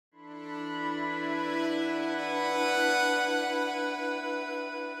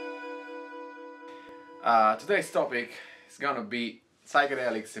Today's topic is gonna be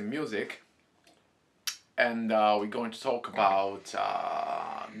psychedelics in music, and we're going to talk about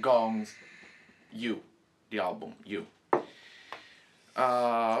Gong You, the album You.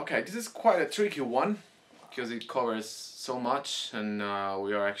 Okay, this is quite a tricky one because it covers so much, and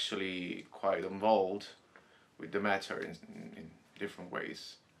we are actually quite involved with the matter in different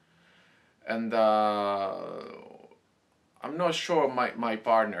ways. And I'm not sure my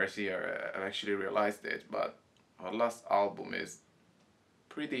partners here have actually realized it, but our last album is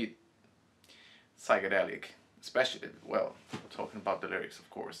pretty psychedelic, especially, well, talking about the lyrics, of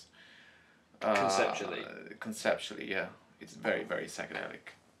course. Conceptually. Conceptually, yeah. It's very, very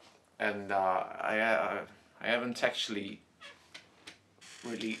psychedelic. And I haven't actually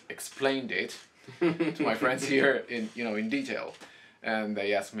really explained it to my friends here in detail. And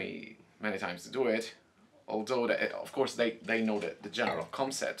they asked me many times to do it. Although, of course, they know that the general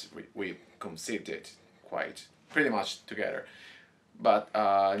concept, we conceived it quite pretty much together, but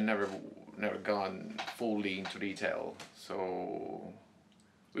never gone fully into detail. So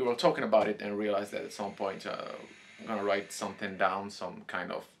we were talking about it and realized that at some point I'm gonna write something down, some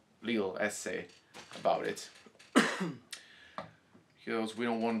kind of little essay about it, because we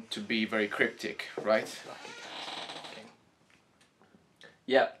don't want to be very cryptic, right?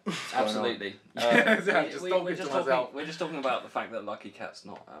 Yeah, absolutely. We're just talking about the fact that Lucky Cat's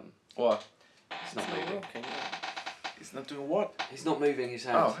not What? It's not moving. He's not doing what? He's not moving his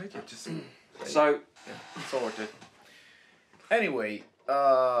hands. Oh, okay, just So sorted. Anyway,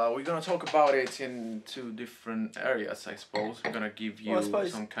 we're gonna talk about it in two different areas, I suppose. We're gonna give you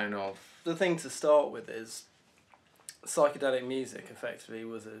some kind of... The thing to start with is psychedelic music effectively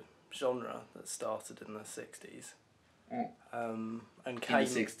was a genre that started in the 60s. And came...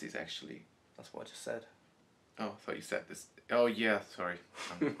 In the 60s, actually. That's what I just said. Oh, I thought you said this. Oh, yeah, sorry.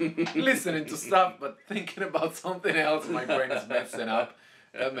 I'm listening to stuff, but thinking about something else. My brain is messing up.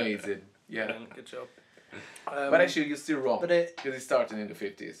 Amazing. Yeah. Good job. But actually, you're still wrong. But because it started in the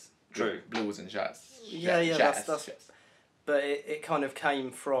 50s. True. Blues and jazz. Yeah, jazz. that's but it kind of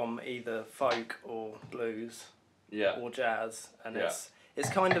came from either folk or blues or jazz. And it's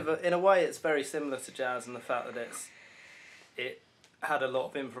kind of, in a way, it's very similar to jazz in the fact that it had a lot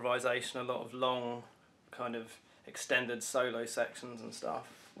of improvisation, a lot of long kind of extended solo sections and stuff,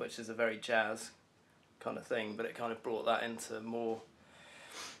 which is a very jazz kind of thing, but it kind of brought that into more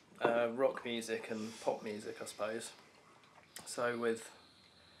rock music and pop music, I suppose. So with,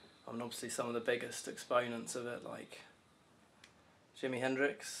 obviously some of the biggest exponents of it, like Jimi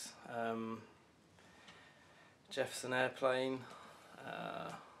Hendrix, Jefferson Airplane,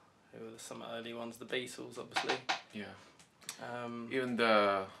 who were some early ones, the Beatles, obviously. Yeah. Even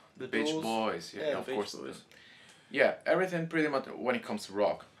the Beach Doors. Boys, Yeah, of Beach course. Boys. Yeah, everything pretty much, when it comes to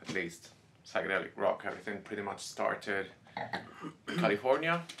rock, at least, psychedelic rock, everything pretty much started in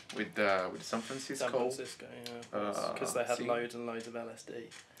California with San Francisco. San Francisco, yeah. Because they had loads and loads of LSD.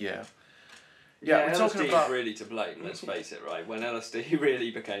 Yeah. Yeah, we're LSD talking about... is really to blame, let's face it, right? When LSD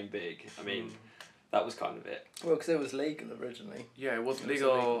really became big, I mean, that was kind of it. Well, because it was legal originally. Yeah, it was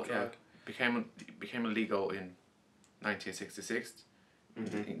legal. Yeah, became illegal in 1966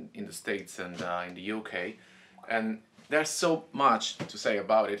 in the States and in the UK, and there's so much to say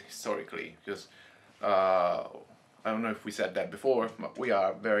about it historically, because I don't know if we said that before, but we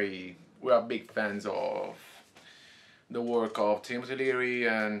are big fans of the work of Timothy Leary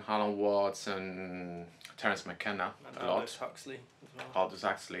and Alan Watts and Terence McKenna and Aldous Huxley as well. Aldous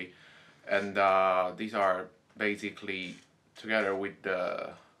Huxley, and these are basically together with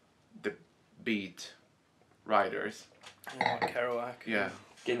the beat writers. Yeah, like Kerouac. Yeah,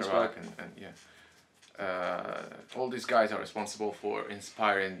 Ginsberg. and all these guys are responsible for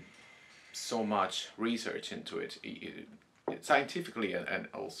inspiring so much research into it, scientifically and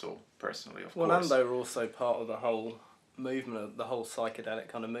also personally, of course. Well, and they were also part of the whole movement, the whole psychedelic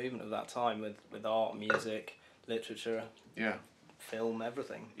kind of movement of that time with art, music, literature, film,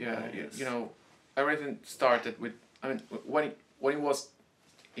 everything. Yeah, everything started with, when it was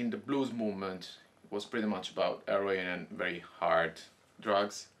in the blues movement, it was pretty much about heroin and very hard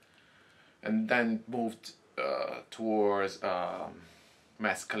drugs, and then moved towards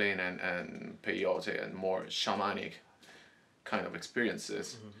mescaline and peyote and more shamanic kind of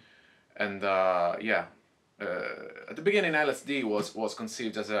experiences. And at the beginning, LSD was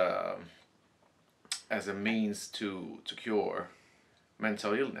conceived as a means to cure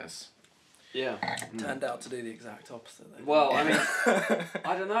mental illness. Yeah. Turned out to do the exact opposite. Though. Well, I mean,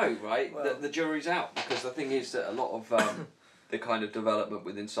 I don't know, right? Well, the jury's out, because the thing is that a lot of the kind of development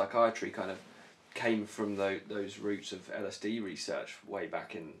within psychiatry kind of came from those roots of LSD research way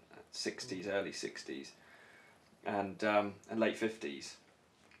back in 60s, early 60s, and late 50s,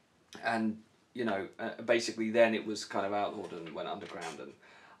 and basically then it was kind of outlawed and went underground. And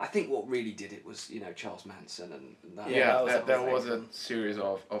I think what really did it was Charles Manson and that. Yeah, that was a series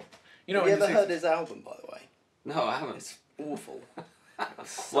of Have you ever heard his album, by the way? No, I haven't. It's awful.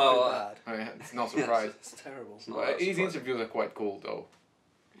 It's so bad. It's not surprised. It's terrible. His interviews are quite cool though.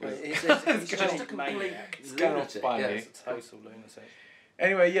 He's just a complete It's kind of funny. Yeah, it's a total lunatic.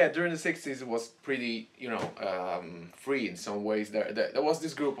 Anyway, during the 60s it was pretty, free in some ways. There was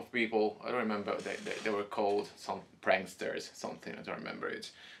this group of people, I don't remember, they were called some pranksters, something, I don't remember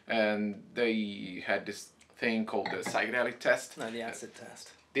it. And they had this thing called the psychedelic test. No, the acid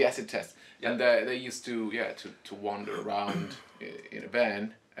test. The acid test. Yeah. And they used to wander around in a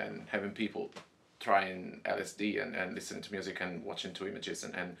van and having people trying LSD and listen to music and watching to images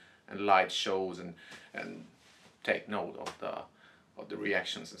and light shows and take note of the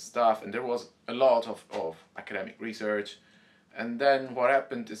reactions and stuff. And there was a lot of academic research. And then what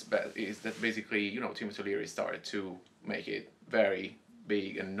happened is that basically, Timothy Leary started to make it very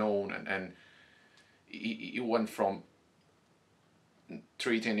big and known, and he went from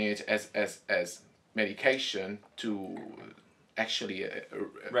treating it as medication to actually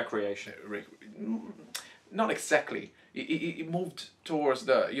recreation. Not exactly. It moved towards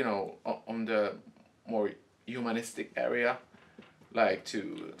the on the more humanistic area, like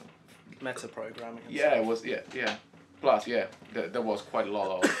to meta programming. Yeah, it was Plus, there was quite a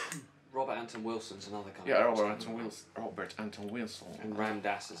lot of. Robert Anton Wilson's another kind. Yeah, Robert Anton Wilson. And Ram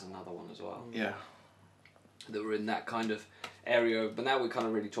Dass is another one as well. Yeah. That were in that kind of area, but now we're kind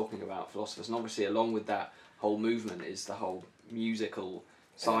of really talking about philosophers, and obviously along with that whole movement is the whole musical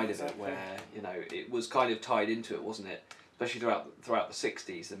side of it, where it was kind of tied into it, wasn't it? Especially throughout the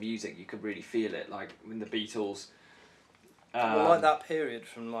 60s, the music, you could really feel it, like when the Beatles. Well, like that period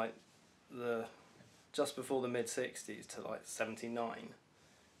from like just before the mid 60s to like 79.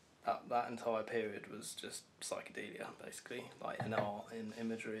 That entire period was just psychedelia, basically, like in art, in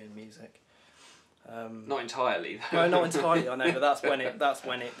imagery, and music. Not entirely. Though. No, not entirely. I know, but that's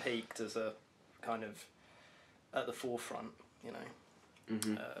when it peaked as a kind of at the forefront,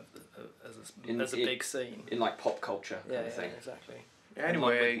 as a big scene in like pop culture. Kind of thing. Exactly.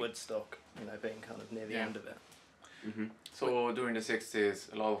 Anyway, like Woodstock, being kind of near the end of it. Mm-hmm. So during the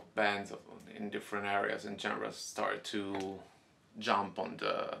 60s, a lot of bands in different areas and genres started to jump on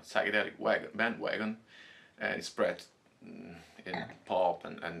the psychedelic bandwagon, and it spread in pop,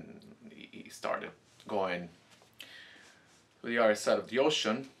 and he started going to the other side of the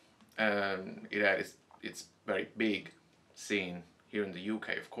ocean, and it had its very big scene here in the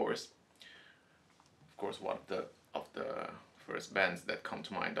UK, of course. Of course, one of the first bands that come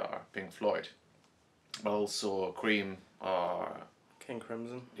to mind are Pink Floyd, but also Cream or King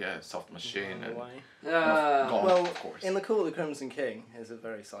Crimson. Yeah, Soft Machine and Gong, well, of course. In the Call of the Crimson King is a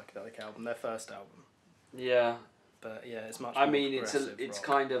very psychedelic album, their first album. Yeah. But yeah, it's much. I mean, it's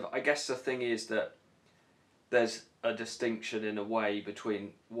kind of. I guess the thing is that there's a distinction in a way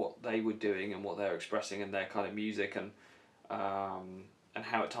between what they were doing and what they're expressing and their kind of music and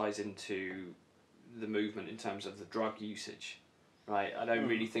how it ties into the movement in terms of the drug usage, right? I don't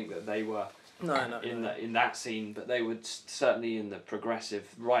really think that they were in that scene, but they were certainly in the progressive,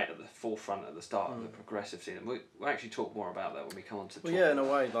 right at the forefront at the start of the progressive scene. And we'll actually talk more about that when we come on to. Well, yeah, in a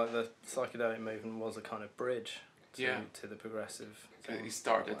way, like the psychedelic movement was a kind of bridge. To the progressive. He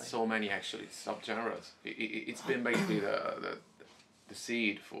started so many actually subgenres. It's been basically the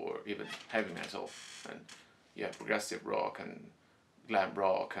seed for even heavy metal and progressive rock and glam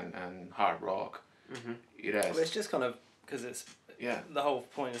rock and hard rock. Mm-hmm. It has. Well, it's just kind of because it's the whole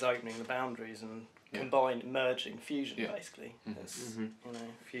point is opening the boundaries and merging fusion basically. Mm-hmm. It's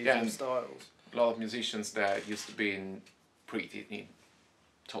fusion styles. A lot of musicians that used to be in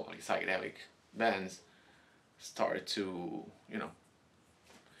totally psychedelic bands started to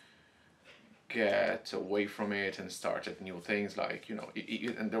get away from it and started new things like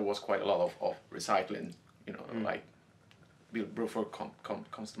and there was quite a lot of recycling like Bill Bruford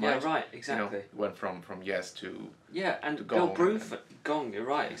comes to mind. Yeah, right, exactly. Went from Yes to and to Bill Gong Bruford, Gong, you're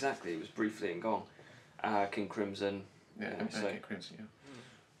right, exactly. It was briefly in Gong, King Crimson. King Crimson.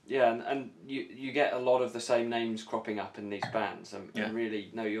 Yeah, and you get a lot of the same names cropping up in these bands, and really,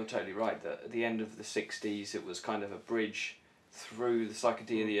 no, you're totally right, that at the end of the 60s it was kind of a bridge through the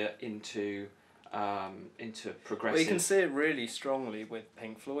psychedelia into progressive. Well, you can see it really strongly with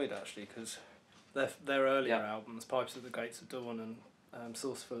Pink Floyd, actually, because their earlier albums, Pipes at the Gates of Dawn and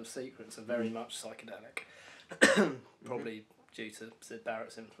Saucer Full of Secrets, are very much psychedelic, probably due to Syd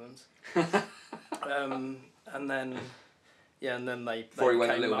Barrett's influence. And then... Yeah, and then they before he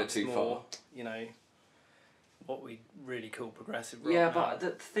went a became little bit much too more, far. you know, what we really call progressive rock. Yeah, now. but the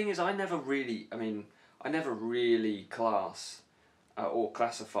thing is, I never really class or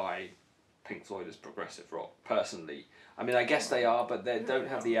classify Pink Floyd as progressive rock, personally. I mean, I guess they are, but they don't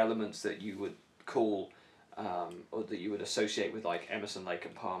have the elements that you would call, or that you would associate with, like, Emerson, Lake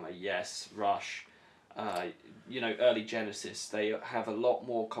and Palmer, Yes, Rush, you know, early Genesis. They have a lot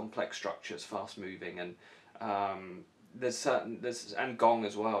more complex structures, fast moving, and and Gong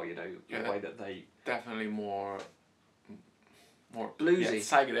as well, you know, the way that they... Definitely more bluesy. Yeah,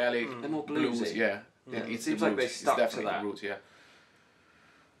 psychedelic. They're more bluesy. Blues, yeah. It seems like they stuck to that. The root, yeah.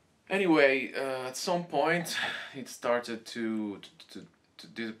 Anyway, at some point, it started to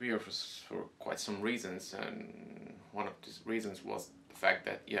disappear for quite some reasons, and one of these reasons was the fact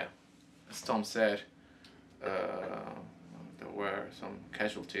that, yeah, as Tom said, there were some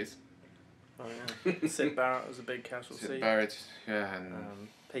casualties. Oh yeah. Sid Barrett was a big casualty. Sid Barrett, yeah, and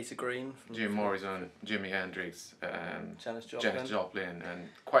Peter Green. Jim Morrison, Jimi Hendrix, and Janis Joplin, and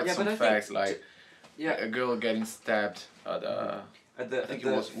quite some facts like a girl getting stabbed at I think it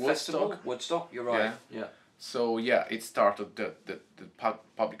was Woodstock. Woodstock, you're right. Yeah. So yeah, it started the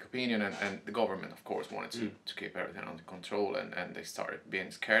public opinion, and the government, of course, wanted to keep everything under control, and they started being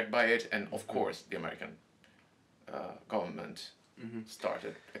scared by it, and of course the American government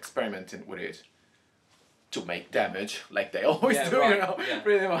started experimenting with it to make damage, like they always do, right. you know,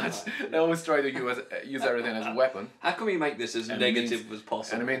 pretty much. They always try to use everything as a weapon. How can we make this as negative as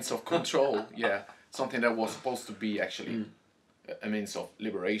possible? And a means of control, yeah. Something that was supposed to be actually a means of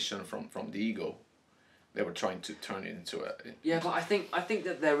liberation from the ego. They were trying to turn it into a... Yeah, but I think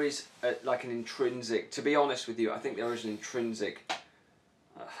that there is like an intrinsic... To be honest with you, I think there is an intrinsic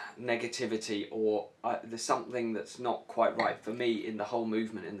negativity, or there's something that's not quite right for me in the whole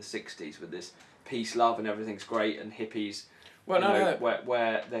movement in the 60s with this peace, love, and everything's great, and hippies... Well,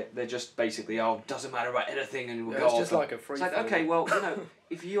 where they're just basically, doesn't matter about anything, and we'll go off. It's just like a free... It's like, okay, well, you know,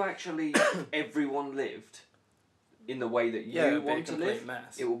 if you actually... everyone lived... in the way that you want to live,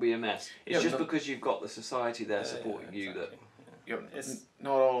 it will be a mess. It's just because you've got the society there supporting you that...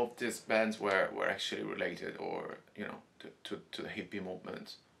 Not all of these bands were actually related, or, you know, to the hippie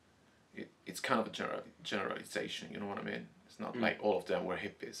movement. It's kind of a generalization, you know what I mean? It's not like all of them were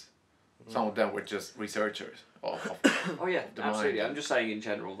hippies. Some of them were just researchers of oh yeah, the absolutely. mind. I'm just saying in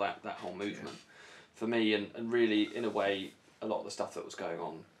general that whole movement, for me, and really, in a way, a lot of the stuff that was going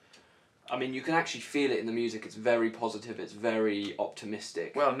on, I mean, you can actually feel it in the music. It's very positive. It's very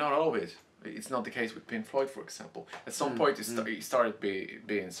optimistic. Well, not always. It's not the case with Pink Floyd, for example. At some point, it started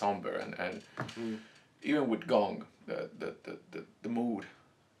being somber, and even with Gong, the mood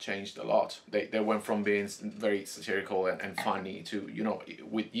changed a lot. They went from being very satirical and funny to, you know,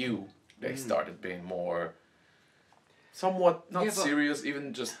 with You, they started being more, somewhat not serious,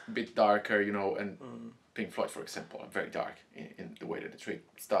 even just a bit darker, you know, and. Pink Floyd, for example, are very dark in the way that they treat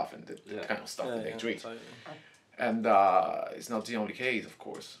stuff and the kind of stuff that they treat. Totally. And it's not the only case, of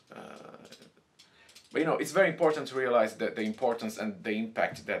course. But, you know, it's very important to realize that the importance and the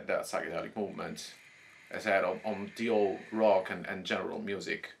impact that the psychedelic movement has had on the old rock and general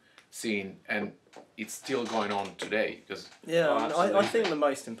music scene, and it's still going on today. Because I think the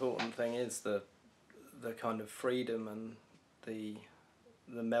most important thing is the kind of freedom and the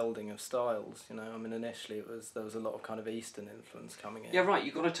melding of styles, you know. I mean, initially there was a lot of kind of Eastern influence coming in. Yeah, right.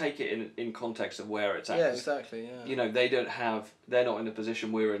 You've got to take it in context of where it's at. Yeah, exactly. Yeah. You know, they're not in the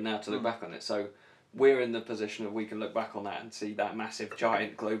position we're in now to look back on it. So we're in the position of we can look back on that and see that massive,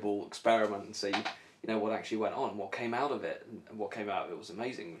 giant global experiment and see, you know, what actually went on, what came out of it, and what came out of it was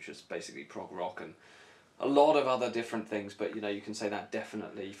amazing, which was basically prog rock and a lot of other different things. But you know, you can say that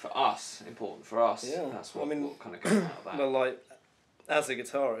definitely for us, important for us. Yeah. That's what kind of came out of that. Well, like, as a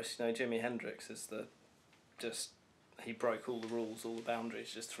guitarist, you know, Jimi Hendrix is he broke all the rules, all the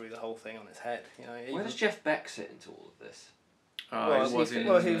boundaries, just threw the whole thing on its head. You know, where does Jeff Beck sit into all of this? He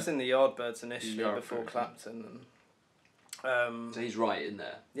was in the Yardbirds initially before Clapton, and so he's right in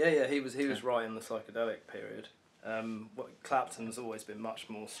there. Yeah, he was right in the psychedelic period. Clapton's always been much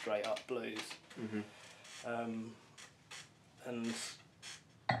more straight up blues, and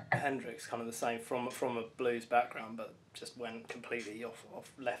Hendrix kind of the same from a blues background, but just went completely off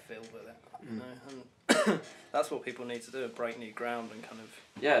left field with it. You know? And that's what people need to do: break new ground and kind of.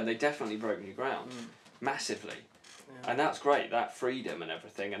 Yeah, and they definitely broke new ground, massively, and that's great. That freedom and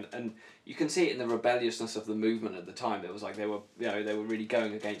everything, and you can see it in the rebelliousness of the movement at the time. It was like they were really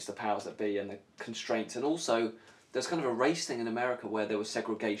going against the powers that be and the constraints, and also there's kind of a race thing in America where there was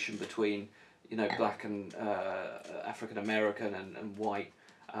segregation between, you know, black and African American and white.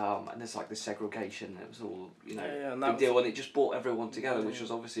 And there's like this segregation. It was all and big deal, and it just brought everyone together, which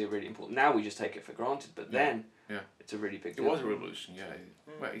was obviously a really important. Now we just take it for granted, but then it's a really big deal. It was a revolution,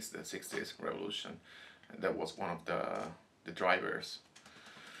 Well, it's the 60s revolution, and that was one of the drivers.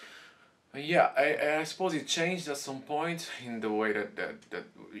 I suppose it changed at some point in the way that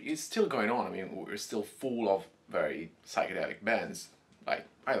it's still going on. I mean, we're still full of very psychedelic bands, like,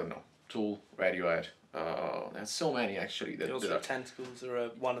 I don't know, Tool, Radiohead. There's so many actually. The Tentacles are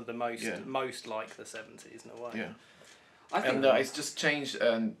one of the most like the 70s in a way. Yeah, I think it's just changed,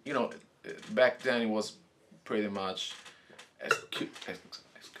 and back then it was pretty much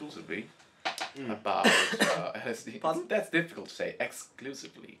exclusively about LSD. That's difficult to say.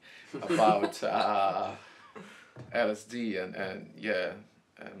 Exclusively about LSD and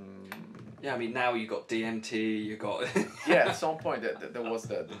I mean, now you got DMT. You got at some point there was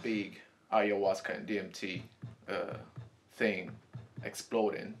the big ayahuasca and DMT thing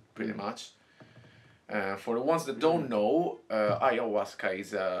exploding pretty much. For the ones that don't know, ayahuasca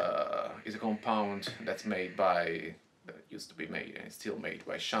is a compound that's used to be made and is still made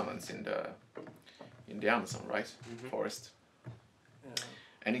by shamans in the Amazon, right? Forest. Yeah.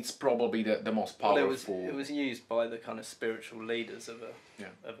 And it's probably the most powerful. It was used by the kind of spiritual leaders of a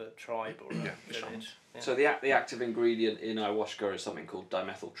tribe or a village. Yeah. So the active ingredient in ayahuasca is something called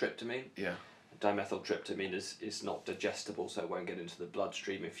dimethyltryptamine. Yeah. Dimethyltryptamine is not digestible, so it won't get into the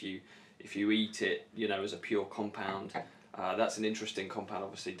bloodstream if you eat it, as a pure compound. That's an interesting compound,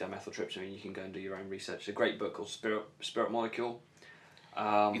 obviously, dimethyltryptamine. You can go and do your own research. It's a great book called Spirit Molecule.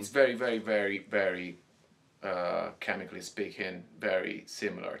 It's very, very, very, very, chemically speaking, very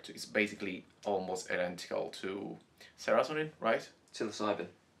similar to. It's basically almost identical to serotonin, right? Psilocybin.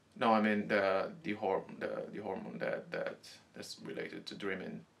 No, I mean the hormone that's related to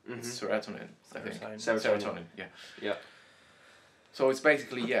dreaming. It's serotonin, I think. Serotonin. Yeah. So it's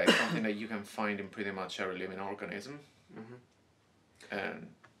basically it's something that you can find in pretty much every living organism. And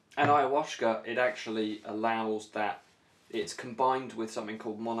ayahuasca, it actually allows that. It's combined with something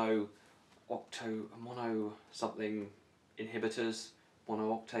called mono inhibitors,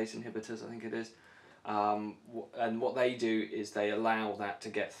 monooctase inhibitors, I think it is. And what they do is they allow that to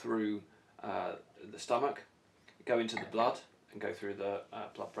get through the stomach, go into the blood, and go through the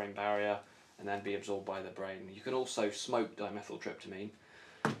blood-brain barrier, and then be absorbed by the brain. You can also smoke dimethyltryptamine.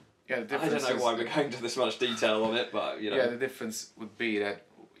 Yeah, the I don't know why we're going into this much detail on it, but Yeah, the difference would be that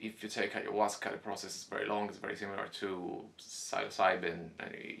if you take ayahuasca, the process is very long. It's very similar to psilocybin,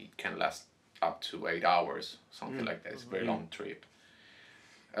 and it can last up to 8 hours, something like that. It's a very long trip.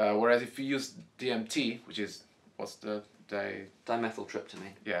 Whereas if you use DMT, which is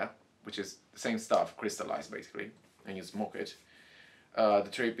dimethyltryptamine. Yeah, which is the same stuff, crystallized basically, and you smoke it. The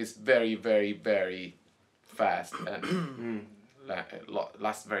trip is very, very, very fast and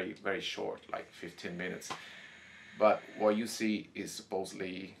lasts very, very short, like 15 minutes. But what you see is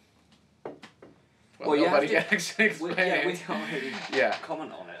supposedly nobody can actually explain it. We can't really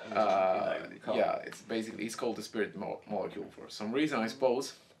comment on it. It's called the spirit molecule for some reason, I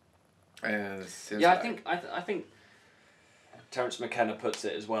suppose. And I think Terence McKenna puts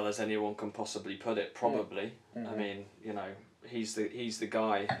it as well as anyone can possibly put it. Probably. I mean, he's the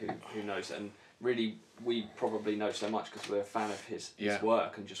guy who knows it, and really we probably know so much because we're a fan of his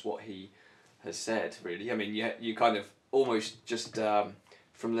work and just what he has said. Really, I mean, you kind of almost just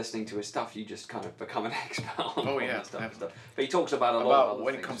from listening to his stuff, you just kind of become an expert on that stuff. But he talks about a lot of other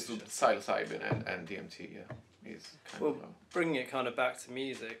when things. It comes to psilocybin and DMT. He's bringing it kind of back to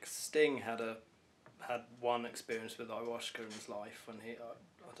music, Sting had one experience with ayahuasca in his life when I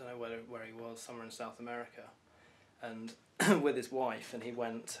don't know where he was, somewhere in South America, and with his wife, and he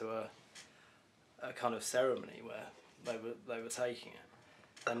went to a kind of ceremony where they were taking it,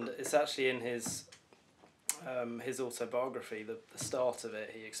 and it's actually in his autobiography, the start of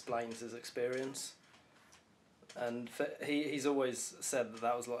it, he explains his experience, and he's always said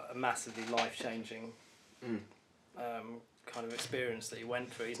that was like a massively life-changing kind of experience that he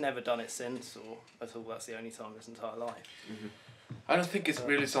went through. He's never done it since, or at all. That's the only time in his entire life. I don't think it's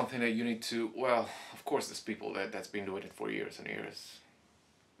really something that you need to. Well, of course, there's people that's been doing it for years and years,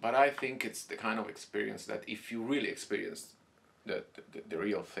 but I think it's the kind of experience that if you really experience the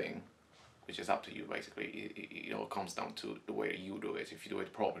real thing, which is up to you basically, it comes down to the way you do it. If you do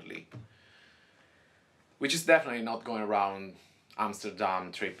it properly, which is definitely not going around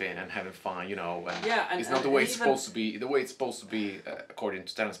Amsterdam tripping and having fun, and it's not the way it's supposed to be. The way it's supposed to be, according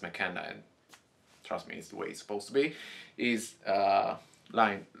to Terence McKenna, and trust me, it's the way it's supposed to be, is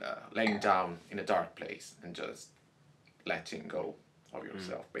laying down in a dark place and just letting go of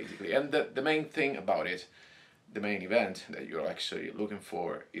yourself, basically. And the main thing about it, the main event that you're actually looking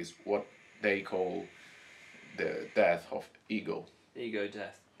for is what they call the death of ego. Ego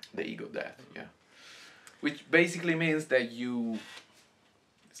death. The ego death, yeah. Which basically means that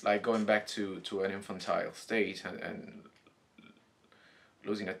it's like going back to an infantile state and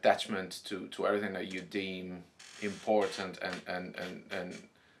losing attachment to everything that you deem important and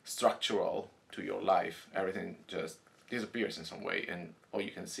structural to your life. Everything just disappears in some way, and all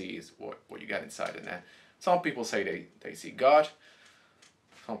you can see is what you get inside. And then some people say they see God.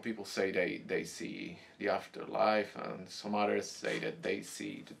 Some people say they see the afterlife, and some others say that they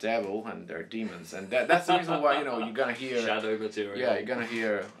see the devil and their demons. And that's the reason why, you're gonna hear shadow material. Yeah, you're gonna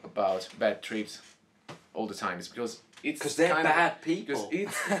hear about bad trips all the time. It's because they're bad people.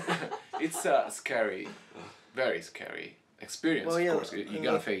 Because it's a scary, very scary experience. Well, yeah, of course, you're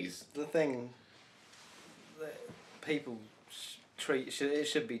gonna face. The thing that people it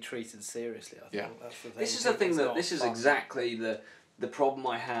should be treated seriously. I think. Yeah. That's the thing. This is the thing this is exactly the problem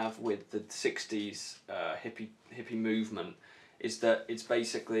I have with the 60s hippie movement, is that it's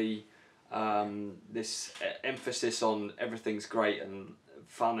basically this emphasis on everything's great and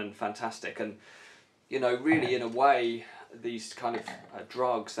fun and fantastic, and really in a way these kind of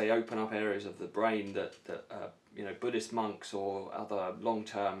drugs, they open up areas of the brain that Buddhist monks or other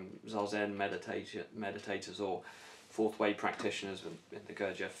long-term Zazen meditators or fourth way practitioners in the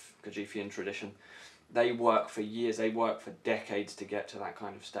Gurdjieffian tradition, they work for years, they work for decades to get to that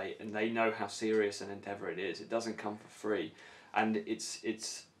kind of state, and they know how serious an endeavour it is. It doesn't come for free, and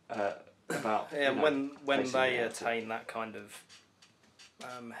it's about when they attain that kind of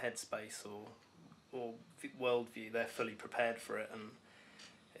headspace or worldview, they're fully prepared for it, and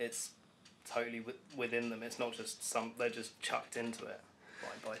it's totally within them. It's not just they're just chucked into it.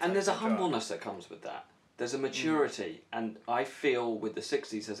 And there's a humbleness that comes with that. There's a maturity, and I feel with the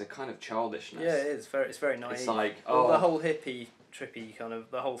 60s there's a kind of childishness. Yeah, it is. It's very naive. It's like the whole hippie, trippy kind of,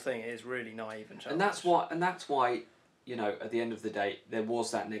 the whole thing is really naive and childish. And that's why at the end of the day there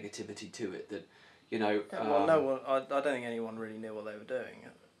was that negativity to it, that I don't think anyone really knew what they were doing.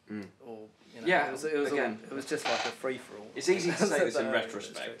 Or it was just like a free for all. It's easy to say this in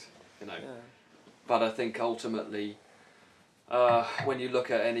retrospect, Yeah. But I think ultimately, when you look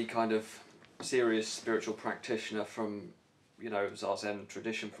at any kind of serious spiritual practitioner from, Zazen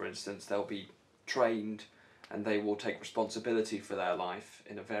tradition, for instance, they'll be trained and they will take responsibility for their life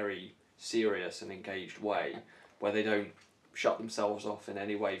in a very serious and engaged way, where they don't shut themselves off in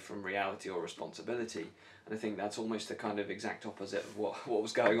any way from reality or responsibility. And I think that's almost the kind of exact opposite of what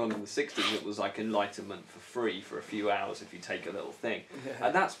was going on in the 60s. It was like enlightenment for free for a few hours if you take a little thing. Yeah.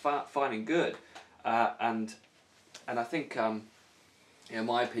 And that's fine and good. And I think,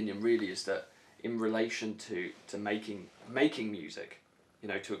 my opinion really is that in relation to making music,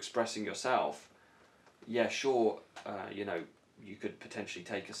 to expressing yourself, yeah, sure, you could potentially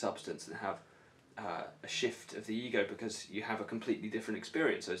take a substance and have a shift of the ego because you have a completely different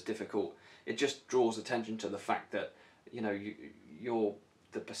experience. So it's difficult. It just draws attention to the fact that you're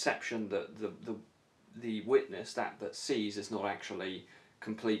the perception, that the witness that sees is not actually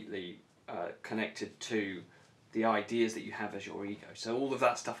completely connected to the ideas that you have as your ego. So all of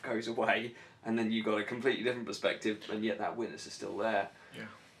that stuff goes away, and then you've got a completely different perspective, and yet that witness is still there. Yeah.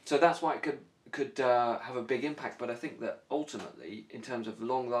 So that's why it could have a big impact. But I think that ultimately, in terms of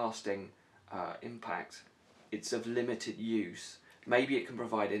long-lasting impact, it's of limited use. Maybe it can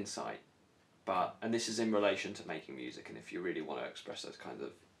provide insight, and this is in relation to making music, and if you really want to express those kinds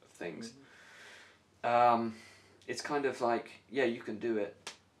of things, it's kind of like, yeah, you can do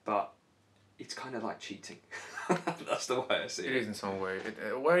it, but it's kind of like cheating. That's the way I see it. It is in some way.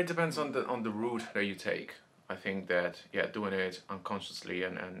 It depends on the route that you take. I think that doing it unconsciously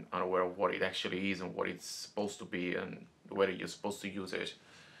and unaware of what it actually is and what it's supposed to be and whether you're supposed to use it,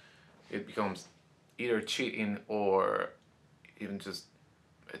 it becomes either cheating or even just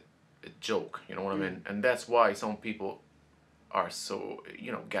a joke. You know what I mean? And that's why some people are so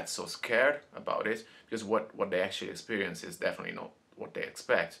get so scared about it, because what they actually experience is definitely not what they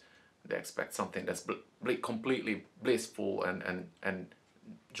expect. They expect something that's completely blissful and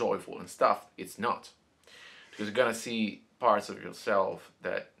joyful and stuff. It's not. Because you're gonna see parts of yourself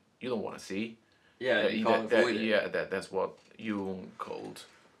that you don't want to see. Yeah, you can't avoid it. Yeah, that's what Jung called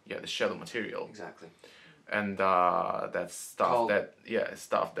the shadow material. Exactly. And that's stuff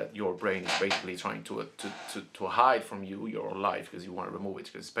stuff that your brain is basically trying to hide from you your life, because you want to remove it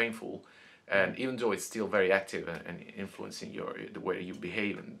because it's painful. And even though it's still very active and influencing the way you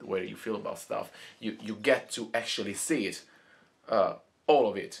behave and the way you feel about stuff, you get to actually see it, all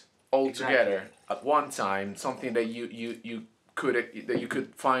of it, all together at one time. Something that you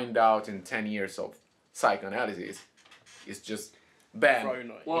could find out in 10 years of psychoanalysis is just bam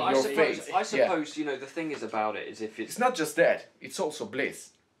in your face. I suppose you know the thing is about it is if it's not just that, it's also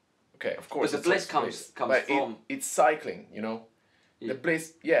bliss. Okay, of course. But the bliss comes from it's cycling, you know. The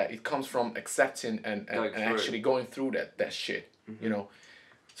bliss, it comes from accepting and actually going through that shit, you know.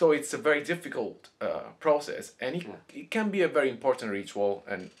 So it's a very difficult process, and it can be a very important ritual,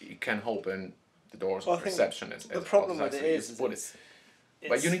 and it can open the doors of perception. As the problem with it is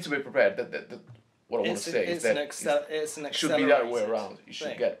but you need to be prepared. What I want to say is that it should be the other way around. You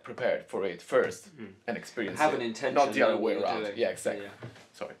should get prepared for it first and experience it. Have an intention, not the other way around. Yeah, exactly. Yeah.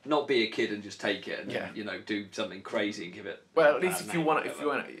 Sorry. Not be a kid and just take it and you know do something crazy and give it. Well, at least if you wanna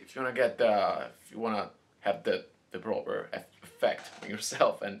have the proper effect on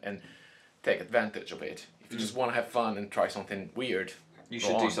yourself and take advantage of it. If you just want to have fun and try something weird, you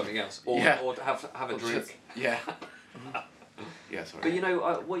should do something else or have a drink. Yeah. Yeah, sorry. But you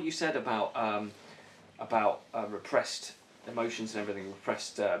know what you said about repressed emotions and everything,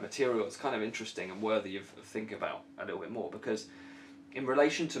 repressed material. It's kind of interesting and worthy of thinking about a little bit more, because in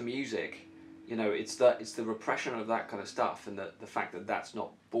relation to music, you know, it's the repression of that kind of stuff, and the fact that that's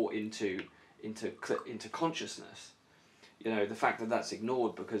not brought into consciousness. You know, the fact that that's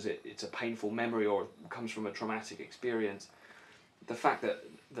ignored because it's a painful memory or comes from a traumatic experience. The fact that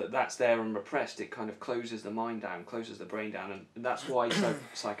that's there and repressed, it kind of closes the mind down, closes the brain down, and that's why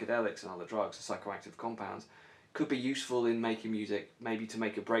psychedelics and other drugs, the psychoactive compounds, could be useful in making music, maybe to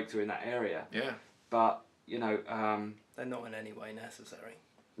make a breakthrough in that area. Yeah. But, you know... they're not in any way necessary.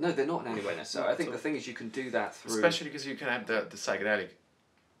 No, they're not in any way necessary. I think the thing is you can do that through... Especially because you can have the psychedelic...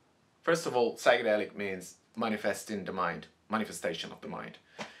 First of all, psychedelic means manifesting the mind, manifestation of the mind.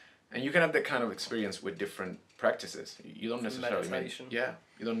 And you can have that kind of experience with different practices. You don't necessarily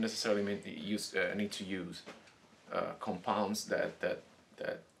you don't necessarily need to use compounds that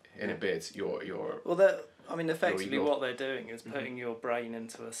inhibits your. Well, effectively what they're doing is putting your brain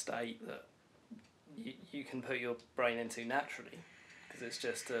into a state that you can put your brain into naturally, because it's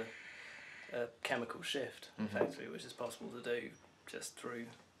just a chemical shift, effectively, which is possible to do just through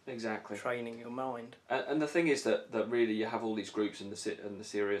training your mind. And the thing is that really you have all these groups and the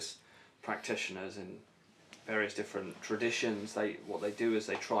serious practitioners in various different traditions. What they do is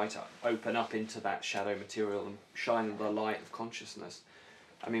they try to open up into that shadow material and shine the light of consciousness.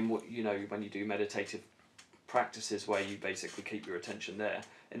 I mean, when you do meditative practices where you basically keep your attention there,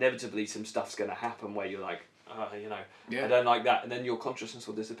 inevitably some stuff's going to happen where you're like, I don't like that, and then your consciousness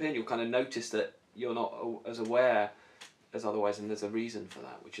will disappear, and you'll kind of notice that you're not as aware as otherwise, and there's a reason for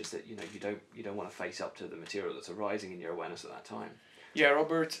that, which is that you don't want to face up to the material that's arising in your awareness at that time. Yeah,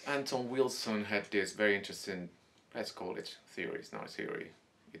 Robert Anton Wilson had this very interesting, let's call it theory. It's not a theory,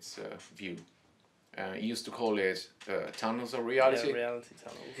 it's a view. He used to call it tunnels of reality. Yeah, reality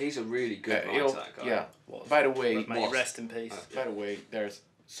tunnels. He's a really good writer, that guy. Yeah. By the way, may rest in peace. By the way, there's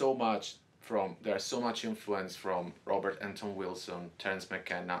so much influence from Robert Anton Wilson, Terence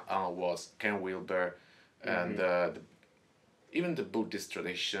McKenna, Alan Watts, Ken Wilber, and even the Buddhist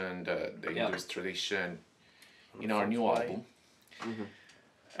tradition, the Hinduist tradition, in our new album.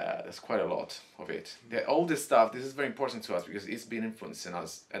 There's quite a lot of it. All this stuff, this is very important to us because it's been influencing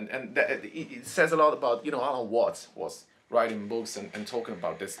us. And it says a lot about, Alan Watts was writing books and talking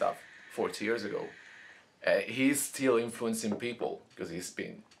about this stuff 40 years ago. He's still influencing people because he's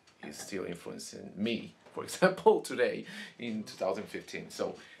still influencing me, for example, today in 2015.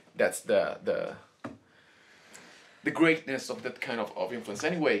 So that's the greatness of that kind of influence.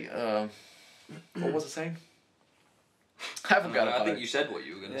 Anyway, what was I saying? I think you said what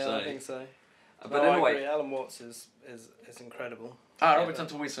you were going to say. Yeah, I think so. But anyway, I agree. Alan Watts is incredible. Robert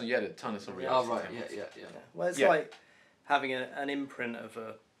Anton Wilson, the tunnels of reality. Oh, right, yeah. Well, it's like having an imprint of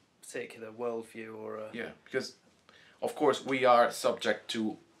a particular worldview or a... Yeah, because, of course, we are subject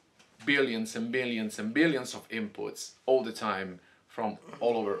to billions and billions and billions of inputs all the time from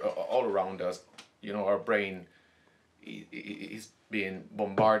all around us. Our brain is being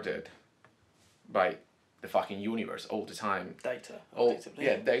bombarded by the fucking universe all the time. Data.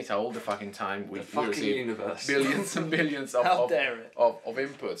 Data all the fucking time. We receive universe. Billions and billions of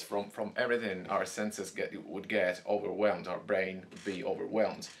inputs from everything. Our senses would get overwhelmed. Our brain would be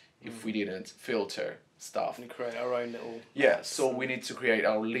overwhelmed if we didn't filter stuff. And create our own little... Yeah, so we need to create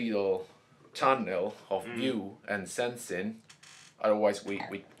our little tunnel of view and sensing. Otherwise we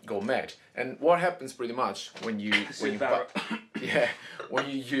go mad. And what happens pretty much when you use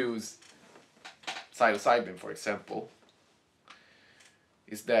psilocybin, for example,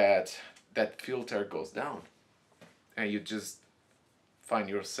 is that filter goes down and you just find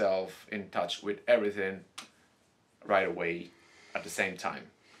yourself in touch with everything right away at the same time.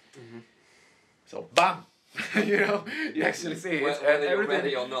 So bam, you know, you actually see it. Whether you're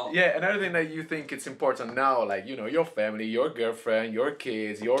ready or not. Yeah, and everything that you think it's important now, like, you know, your family, your girlfriend, your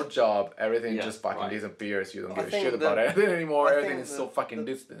kids, your job, everything just fucking disappears. You don't give a shit about anything anymore. Everything is so fucking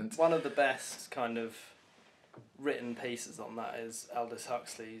distant. One of the best kind of written pieces on that is Aldous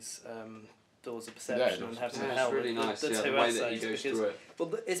Huxley's Doors of Perception and Heaven and Hell. It's really nice, the the two way essays, that he goes through it.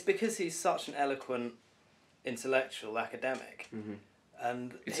 Well, it's because he's such an eloquent intellectual academic. Mm-hmm.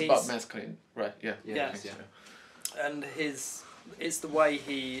 And it's about masculine, right? Yeah. Yeah. And it's the way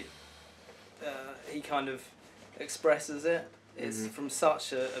he kind of expresses it. It's from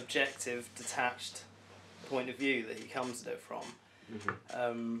such a objective, detached point of view that he comes at it from,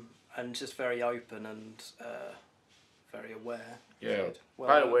 and just very open and very aware. Yeah.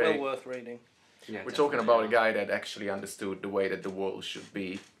 By the way, well worth reading. Yeah, we're talking about a guy that actually understood the way that the world should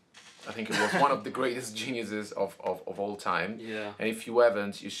be. I think it was one of the greatest geniuses of all time. Yeah. And if you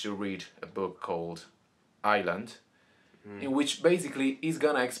haven't, you should read a book called Island, in which basically he's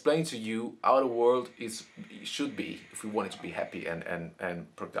gonna explain to you how the world should be if we want it to be happy and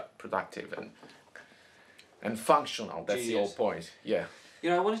productive and functional. That's the whole point. Yeah. You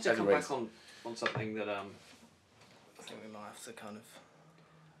know, I wanted to come back on something that I think we might have to kind of.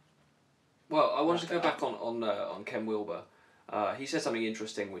 Well, I wanted to go back on Ken Wilber. He said something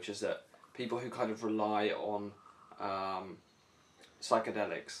interesting, which is that people who kind of rely on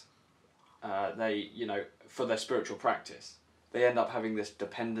psychedelics, they, you know, for their spiritual practice, they end up having this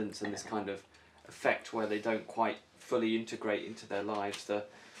dependence and this kind of effect where they don't quite fully integrate into their lives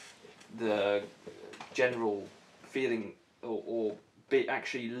the general feeling or be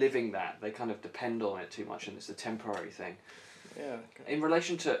actually living that. They kind of depend on it too much, and it's a temporary thing. Yeah. Okay. In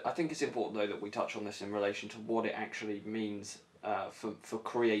relation to, I think it's important though that we touch on this in relation to what it actually means for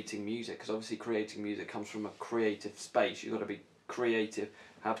creating music, because obviously creating music comes from a creative space. You've got to be creative,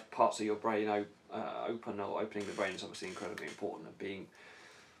 have parts of your brain open, or opening the brain is obviously incredibly important, and being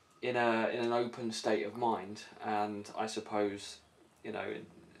in an open state of mind. And I suppose, you know, in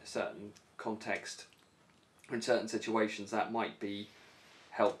a certain context, in certain situations, that might be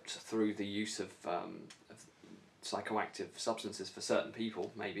helped through the use of psychoactive substances for certain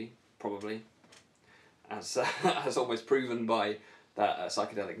people, maybe, probably, as almost proven by that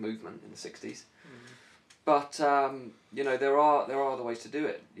psychedelic movement in the 60s. But you know, there are other ways to do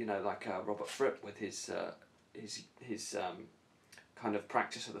it. You know, like Robert Fripp with his kind of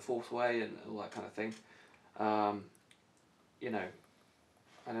practice of the fourth way and all that kind of thing. You know,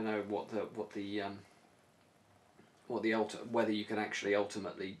 I don't know whether you can actually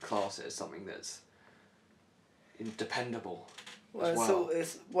ultimately class it as something that's dependable. Well,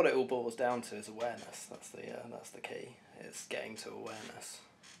 it's what it all boils down to is awareness. That's the key. It's getting to awareness.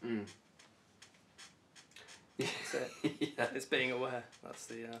 That's it. Yeah. It's being aware. That's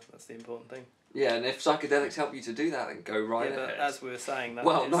the important thing. Yeah, and if psychedelics help you to do that, then go right ahead. But as we were saying, that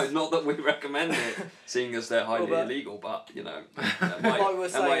no, not that we recommend it, seeing as they're highly illegal, but you know, that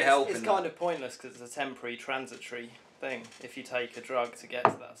might help. It's kind of pointless because it's a temporary, transitory thing. If you take a drug to get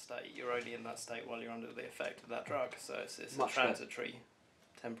to that state, you're only in that state while you're under the effect of that drug. So it's a transitory,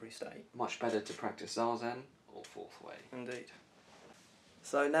 temporary state. Much better to practice Zazen or fourth way. Indeed.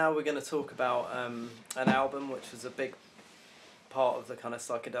 So now we're going to talk about an album which was a big part of the kind of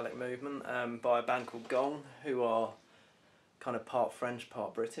psychedelic movement by a band called Gong, who are kind of part French,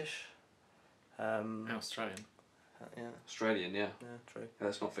 part British. Australian. Yeah. Australian, yeah. Yeah, true. Yeah,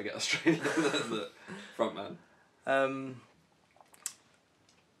 let's not forget Australian, the front man.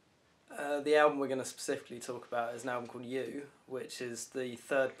 The album we're going to specifically talk about is an album called You, which is the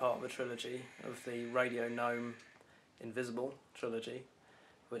third part of a trilogy of the Radio Gnome Invisible trilogy,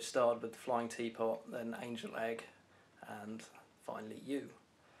 which started with The Flying Teapot, then Angel Egg, and finally You.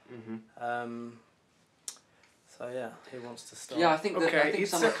 So yeah, who wants to start? Yeah, I think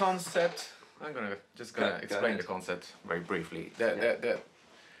it's a concept. I'm gonna explain the concept very briefly. The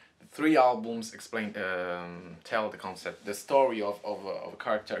three albums tell the concept, the story of a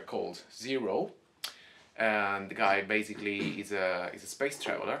character called Zero, and the guy basically is a space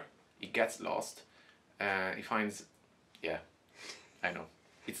traveler. He gets lost, and he finds, I know,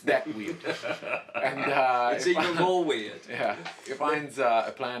 it's that weird, and it's even more weird. Yeah, he finds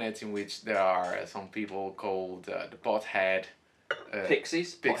a planet in which there are some people called the Pothead.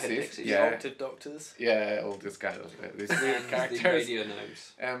 Pixies, yeah, Octave Doctors. Yeah, all this kind of these weird characters. The Radio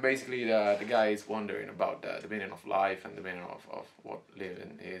Gnomes. And basically, the guy is wondering about the meaning of life and the meaning of what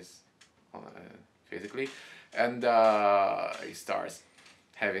living is, physically, and he starts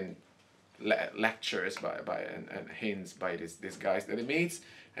having lectures and hints by these guys that he meets,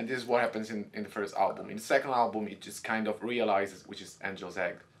 and this is what happens in the first album. In the second album, he just kind of realizes, which is Angel's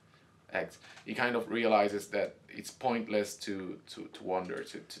Egg, act, he kind of realizes that it's pointless to wonder,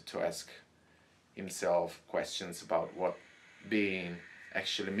 to ask himself questions about what being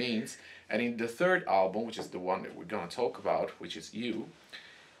actually means. And in the third album, which is the one that we're gonna talk about, which is You,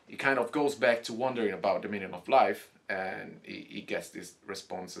 he kind of goes back to wondering about the meaning of life, and he gets these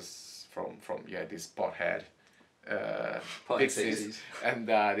responses from this pothead pixies and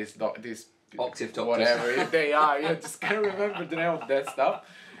this octave doctors, whatever they are. Yeah, just can't remember the name of that stuff.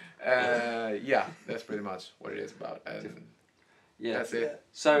 Yeah, that's pretty much what it is about, and that's it. Yeah.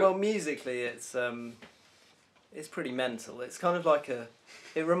 So well, musically, it's pretty mental. It's kind of like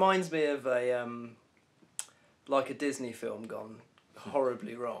it reminds me of a like a Disney film gone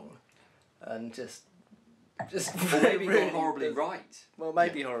horribly wrong, and just maybe really gone horribly right. Well,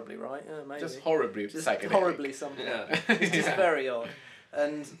 maybe horribly right. Yeah, maybe just horribly psychedelic. Horribly something. Yeah. It's just very odd,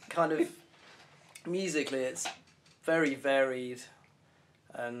 and kind of musically, it's very varied,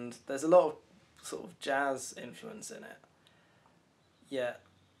 and there's a lot of sort of jazz influence in it. Yeah,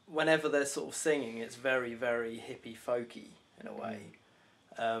 whenever they're sort of singing, it's very, very hippie folky in a way,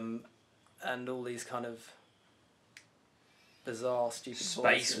 and all these kind of bizarre, stupid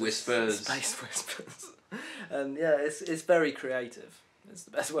space whispers. Space whispers, and yeah, it's very creative. It's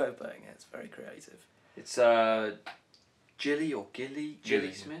the best way of putting it. It's very creative. It's Gilly or Gilly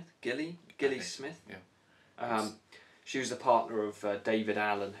Smith. Gilly Smith. Yeah. She was the partner of David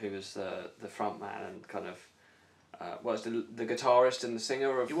Allen, who was the front man and kind of was the guitarist and the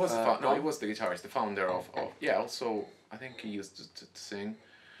singer of. He was he was the guitarist, the founder of also I think he used to sing.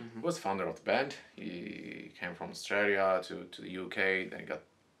 Mm-hmm. He was the founder of the band. He came from Australia to the UK. Then he got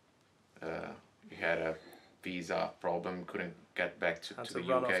he had a visa problem, couldn't get back to the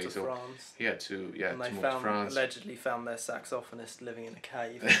UK, so France. he had to and to move to France. Allegedly found their saxophonist living in a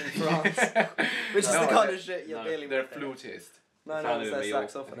cave in France, which is the kind of shit you're dealing with. Their flutist. No, it's their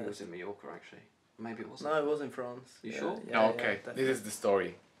saxophonist. I think it was in Mallorca actually. Maybe it wasn't. No, it was in France. You sure? Yeah, okay, this is the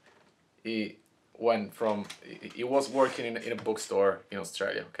story. He went from he was working in a bookstore in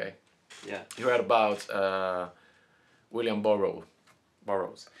Australia. Okay. Yeah. He read about William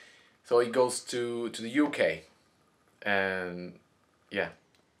Burroughs. So he goes to the UK, and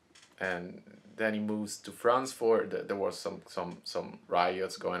then he moves to France for there was some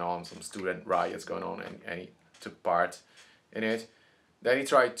riots going on, some student riots going on, and he took part in it. Then he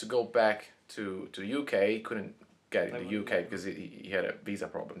tried to go back to the UK. He couldn't get in the UK because he had a visa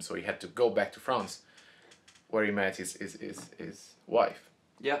problem, so he had to go back to France, where he met his wife.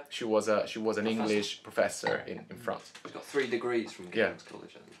 Yeah. She was an English professor in France. He's got 3 degrees from King's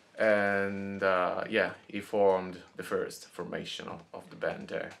College, I think. And he formed the first formation of the band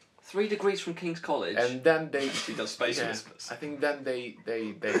there. 3 degrees from King's College. And then they he does space whispers. I think then they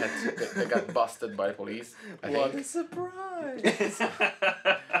got busted by police. What a surprise!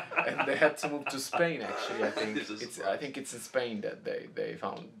 And they had to move to Spain. Actually, I think it's in Spain that they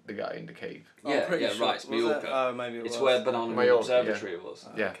found the guy in the cave. Yeah, sure. right. It's Mallorca. Oh, maybe it was. It's where Banana Moon Observatory was.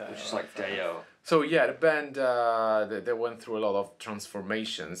 Yeah, okay, which is like Deo. So yeah, the band they went through a lot of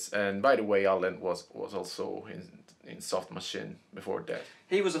transformations, and by the way, Alan was also in Soft Machine before that.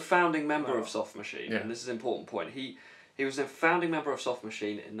 He was a founding member of Soft Machine, and this is an important point. He was a founding member of Soft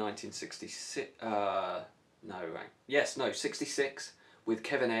Machine in 1966. 66 with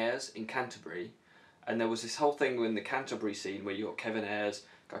Kevin Ayres in Canterbury, and there was this whole thing in the Canterbury scene where you got Kevin Ayres,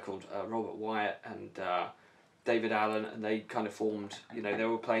 a guy called Robert Wyatt, and David Allen, and they kind of formed, they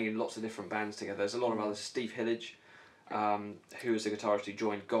were playing in lots of different bands together. There's a lot of others. Steve Hillage, who was the guitarist who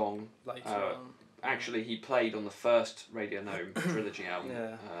joined Gong. Later on. Actually, he played on the first Radio Gnome Trilogy album.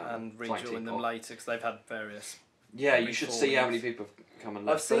 Yeah, and rejoined them later because they've had various. Yeah, you should see how many people have come and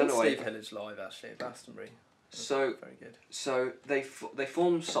left. I've seen Steve Hillage live actually at Glastonbury. So very good. So they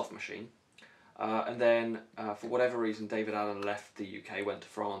formed Soft Machine, and then for whatever reason David Allen left the UK, went to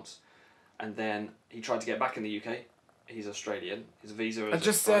France, and then he tried to get back in the UK. He's Australian. His visa. I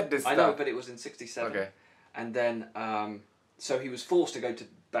just said this. I know, but it was in '67. Okay. And then so he was forced to go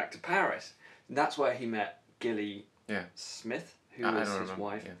back to Paris. And that's where he met Gilly Smith, who was his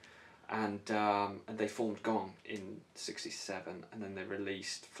wife. Yeah. And they formed Gong in '67, and then they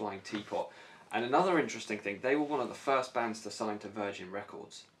released Flying Teapot. And another interesting thing, they were one of the first bands to sign to Virgin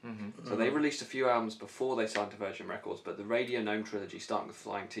Records. Mm-hmm. So they released a few albums before they signed to Virgin Records, but the Radio Gnome Trilogy, starting with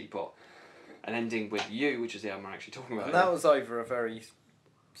Flying Teapot and ending with You, which is the album we're actually talking about. And that was over a very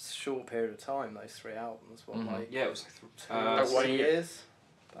short period of time, those 3 albums. What, like it was like 2 years?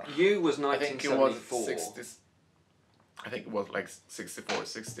 You was 1974. I think it was like 64,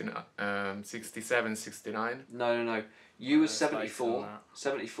 69, 67, 69. No. You was 74.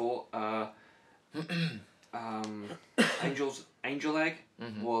 74. Angel Egg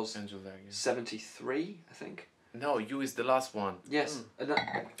was Angel Egg, 73, I think. No, You is the last one. Yes,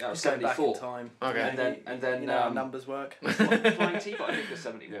 74. Back in time. Okay. And then you know how numbers work. Flying Teapot, I think was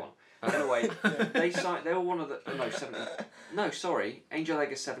 71. Yeah. Anyway, they were one of the 70. No, sorry, Angel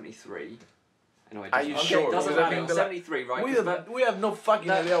Egg is 73. Anyway, are you sure? It doesn't matter. 73, right? We have no fucking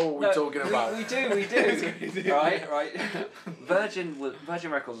idea what we're talking about. We do. right.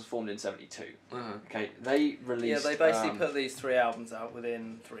 Virgin Records was formed in 72. Okay, they released. Yeah, they basically put these 3 albums out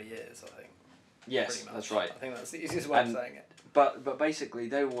within 3 years, I think. Yes, that's right. I think that's the easiest way of saying it. But basically,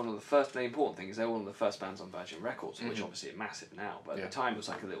 they were one of the first. The important thing is they were one of the first bands on Virgin Records, which obviously are massive now. But at the time, it was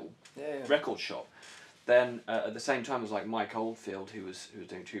like a little record shop. Then at the same time, it was like Mike Oldfield, who was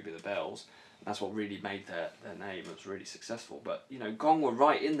doing Tubular Bells. That's what really made their name. It was really successful. But you know, Gong were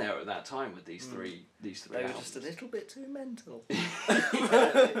right in there at that time with these three. They were just a little bit too mental.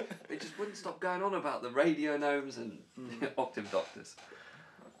 They just wouldn't stop going on about the Radio Gnomes and Octave Doctors.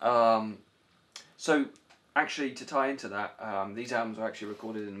 So, actually, to tie into that, these albums were actually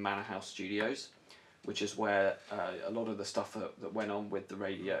recorded in Manor House Studios, which is where a lot of the stuff that went on with the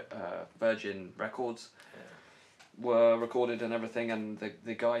Virgin Records were recorded and everything. And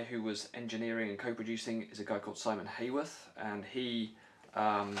the guy who was engineering and co-producing is a guy called Simon Hayworth, and he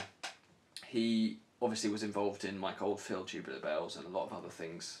obviously was involved in Mike Oldfield, Tubular Bells, and a lot of other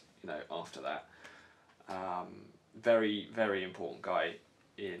things. You know, after that, very very important guy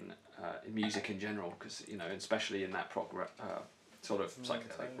in music in general, because you know, especially in that sort of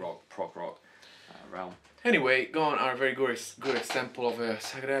psychedelic prog rock realm. Anyway, Gone are a very good example of a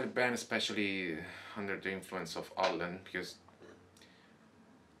psychedelic band, especially under the influence of Allen, because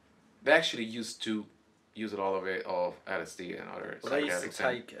they actually used to use a lot of LSD and other psychedelics. They used to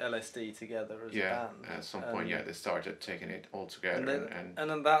take LSD together as a band. At some point, they started taking it all together. And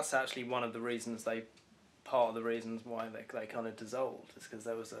then that's actually one of the reasons part of the reasons why they kind of dissolved, is because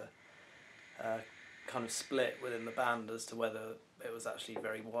there was a kind of split within the band as to whether it was actually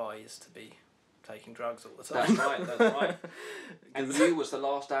very wise to be taking drugs all the time. That's right. And You was the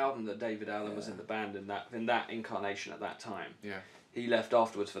last album that David Allen was in the band in that incarnation at that time. Yeah. He left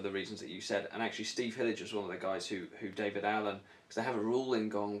afterwards for the reasons that you said, and actually Steve Hillage was one of the guys who David Allen, because they have a rule in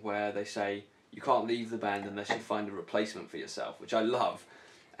Gong where they say you can't leave the band unless you find a replacement for yourself, which I love.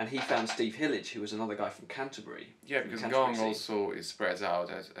 And he found Steve Hillage, who was another guy from Canterbury. Yeah, because Gong also is spreads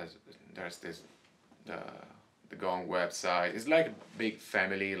out as there's this the Gong website. It's like a big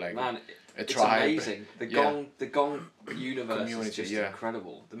family, like a tribe. It's amazing. The Gong universe is just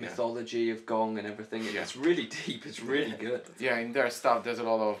incredible. The mythology of Gong and everything. It's really deep. It's really good. Yeah, in their stuff, there's a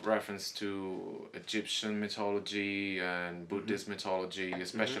lot of reference to Egyptian mythology and Buddhist mythology,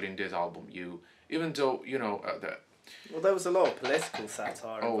 especially in this album. Even though well, there was a lot of political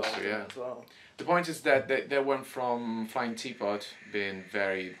satire involved in it as well. The point is that they went from Flying Teapot being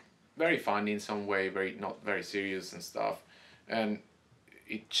very, very funny in some way, not very serious and stuff, and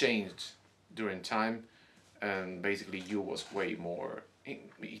it changed during time, and basically You was way more.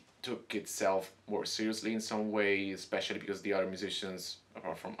 It took itself more seriously in some way, especially because the other musicians,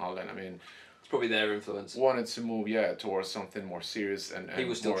 apart from Allen, it's probably their influence, wanted to move towards something more serious and he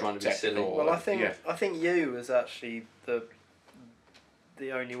was still trying to be silly. Well, I think You was actually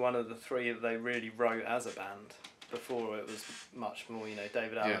the only one of the three that they really wrote as a band. Before it was much more,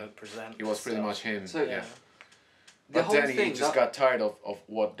 David Allen would present. It was pretty much him. So But then he just got tired of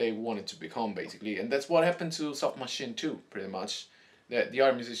what they wanted to become, basically, and that's what happened to Soft Machine too, pretty much. The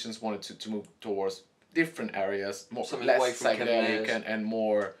other musicians wanted to move towards different areas, less psychedelic and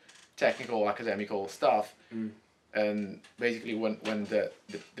more technical, academical stuff. And basically, when the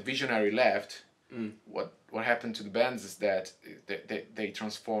visionary left, what happened to the bands is that they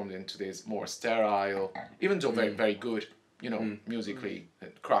transformed into this more sterile, even though very very good, musically,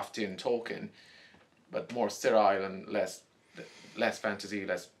 crafty and talking, but more sterile and less fantasy,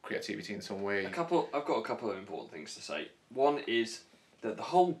 less creativity in some way. I've got a couple of important things to say. One is that the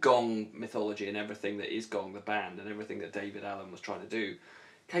whole Gong mythology and everything that is Gong, the band, and everything that David Allen was trying to do,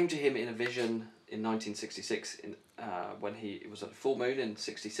 came to him in a vision in 1966 when it was a full moon in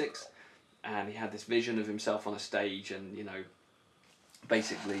 66, and he had this vision of himself on a stage, and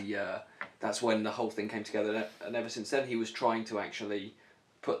basically that's when the whole thing came together, and ever since then he was trying to actually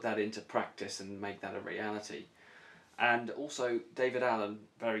put that into practice and make that a reality. And also David Allen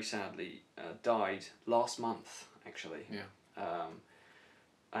very sadly died last month, actually.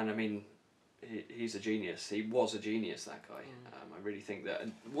 And he's a genius. He was a genius, that guy. I really think that.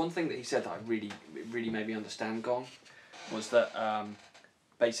 And one thing that he said that really made me understand Gong was that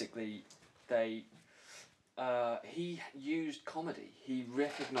basically he used comedy. He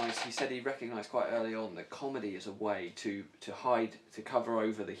said he recognised quite early on that comedy is a way to cover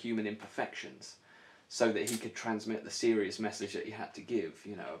over the human imperfections, so that he could transmit the serious message that he had to give,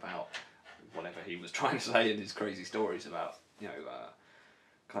 you know, about whatever he was trying to say in his crazy stories about, you know,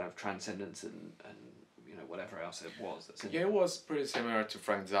 kind of transcendence and you know, whatever else it was. Yeah, it was pretty similar to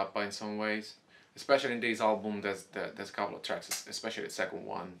Frank Zappa in some ways. Especially in this album, there's a couple of tracks, especially the second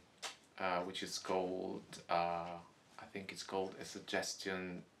one, which is called, I think it's called A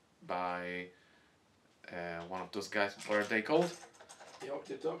Suggestion by one of those guys. What are they called? The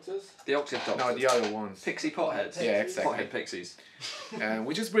Octave Doctors? The Octave Doctors. No, the other ones. Pixie Potheads. Yeah, exactly. Pothead Pixies.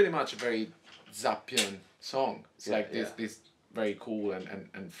 Which is pretty much a very Zappian song. It's like this very cool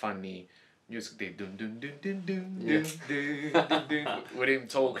and funny music. They dun dun dun dun dun dun dun dun with him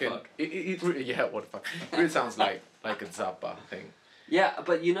talking. It really, yeah, what the fuck. It really sounds like a Zappa thing. Yeah,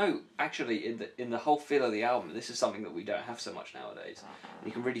 but you know, actually, in the whole feel of the album, this is something that we don't have so much nowadays.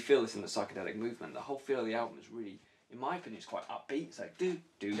 You can really feel this in the psychedelic movement. The whole feel of the album is really, in my opinion, it's quite upbeat. It's like do.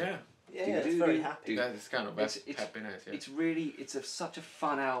 Yeah, it's very happy. It's kind of happiness. Yeah. It's really, such a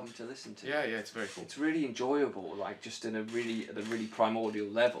fun album to listen to. Yeah, it's very cool. It's really enjoyable, like just at a really primordial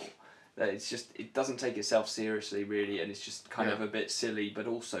level. That it doesn't take itself seriously really, and it's just kind of a bit silly, but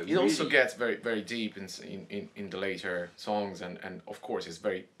also it also gets very very deep in the later songs, and of course it's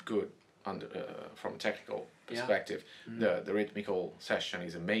very good from a technical perspective. The rhythmical session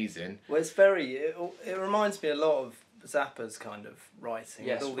is amazing. Well, it's it reminds me a lot of Zappa's kind of writing,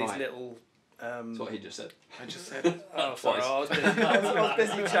 with all these little. That's what he just said. I just said. Oh, sorry, I was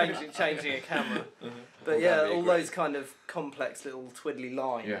busy changing a camera. But yeah, all those kind of complex little twiddly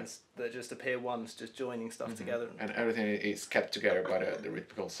lines that just appear once, just joining stuff together. And everything is kept together by the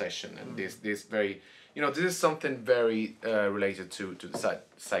rhythmical session, and this very, you know, this is something very related to the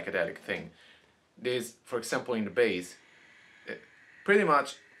psychedelic thing. This, for example, in the bass, pretty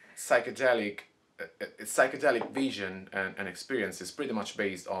much psychedelic vision and experience is pretty much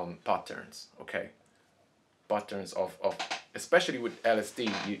based on patterns, okay? Patterns of especially with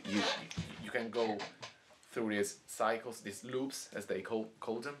LSD, you can go through these cycles, these loops as they call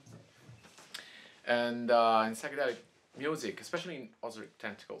them. And in psychedelic music, especially in Osiris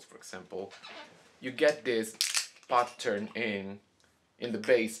Tentacles, for example, you get this pattern in the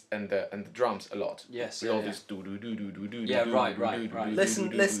bass and the drums a lot. Yes. With all this do do do do do do. Yeah, right. Listen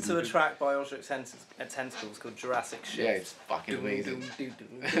to a track by Osiris Tentacles called Jurassic Shift. Yeah, it's fucking amazing.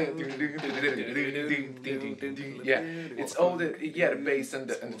 Yeah, it's all the bass and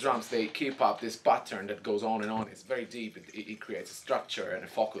the drums. They keep up this pattern that goes on and on. It's very deep. It creates a structure and a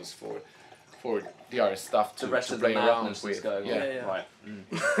focus for the other stuff to play around with. Yeah. Right.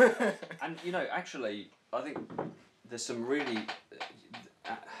 And you know, actually, I think there's some really.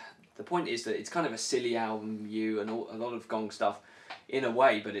 The point is that it's kind of a silly album, a lot of Gong stuff, in a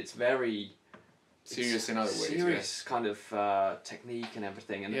way, but it's very serious in other ways. Serious kind of technique and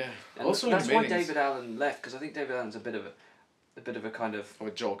everything, and also that's why David Allen left, because I think David Allen's a bit of a kind of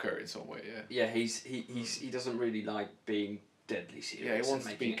a joker in some way. Yeah, he doesn't really like being deadly serious. Yeah, he wants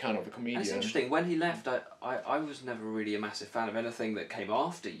to be kind of a comedian. And it's interesting, when he left, I was never really a massive fan of anything that came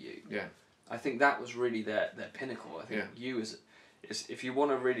after You. Yeah. I think that was really their pinnacle. I think You is if you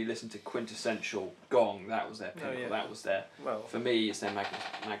want to really listen to quintessential Gong, that was their pinnacle. That was their. Well, for me, it's their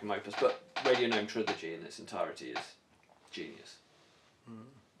magnum opus. But Radio Gnome Trilogy in its entirety is genius.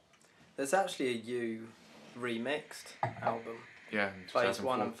 There's actually a You remixed album. Yeah. Phase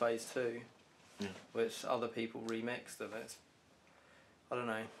 1 and Phase 2, which other people remixed, and I don't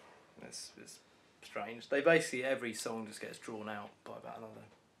know. It's strange. They basically every song just gets drawn out by about another.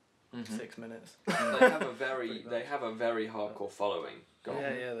 6 minutes. They have a very hardcore following.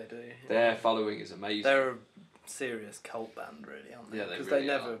 Yeah, they do. Yeah. Their following is amazing. They're a serious cult band, really, aren't they? Yeah, because really they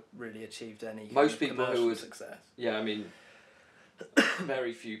never really achieved any most people who would success. Yeah, I mean,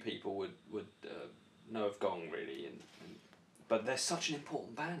 very few people would know of Gong really, but they're such an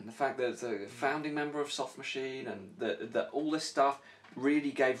important band. The fact that it's a founding member of Soft Machine and that all this stuff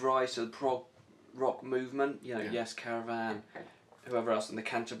really gave rise to the prog rock movement. You know, Yes Caravan. Whoever else in the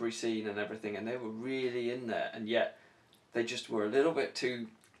Canterbury scene and everything, and they were really in there, and yet they just were a little bit too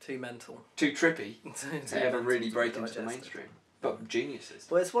mental, too trippy to ever really break into the mainstream. But geniuses.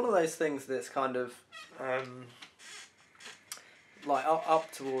 Well, it's one of those things that's kind of like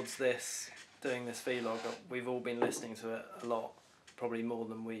up towards doing this vlog. We've all been listening to it a lot, probably more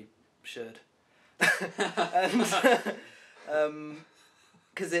than we should, and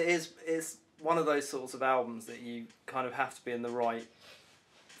because it's one of those sorts of albums that you kind of have to be in the right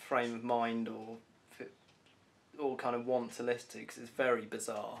frame of mind or kind of want to listen to, because it's very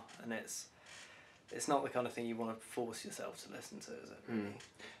bizarre, and it's not the kind of thing you want to force yourself to listen to, is it? Really?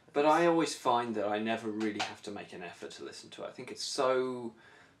 But I always find that I never really have to make an effort to listen to it. I think it's so,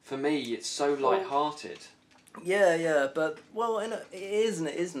 for me, it's so light-hearted. Yeah, but, well, it is and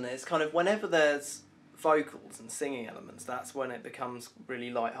it isn't. It's kind of, whenever there's vocals and singing elements, that's when it becomes really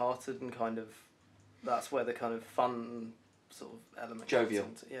light-hearted and kind of, that's where the kind of fun sort of element jovial.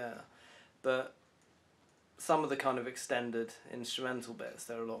 comes into. Yeah. But some of the kind of extended instrumental bits,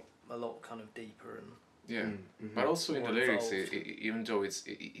 they're a lot kind of deeper and... Yeah, but also in the lyrics, even though it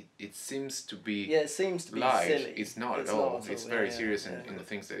seems to be it seems to be light, silly. it's not at all. It's very serious in the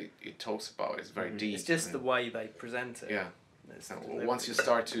things that it talks about. It's very deep. It's just the way they present it. Yeah. Once you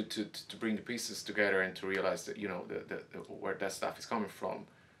start to bring the pieces together and to realize that, you know, the where that stuff is coming from,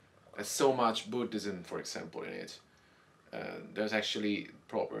 there's so much Buddhism, for example, in it. There's actually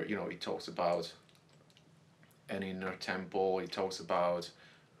proper, you know, it talks about an inner temple. It talks about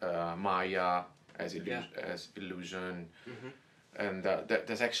Maya as illusion, and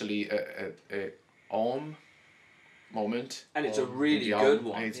there's actually a Om moment, and it's a really good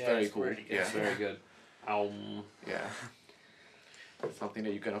one. It's very cool. Really good. Yeah, it's very good. Om. Yeah, something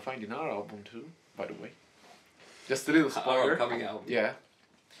that you're gonna find in our album too, by the way. Just a little spoiler. Coming out. Yeah,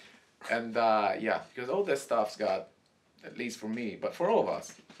 and because all that stuff's got, at least for me, but for all of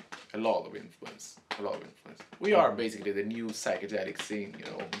us, a lot of influence. We are basically the new psychedelic scene, you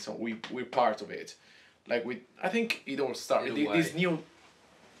know, and so we're part of it. Like I think it all started, this new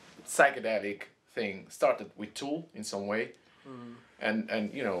psychedelic thing started with Tool in some way,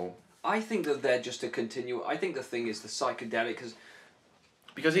 and you know. I think that they're just a I think the thing is the psychedelic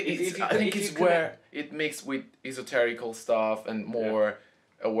because I think it's where it mixed with esoterical stuff and more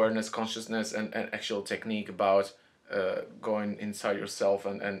awareness, consciousness, and actual technique about going inside yourself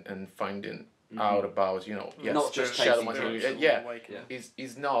and finding out about, you know, not just shadow material.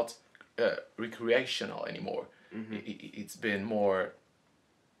 Is not recreational anymore. It's been more,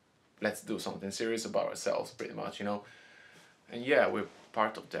 let's do something serious about ourselves, pretty much, you know. And we're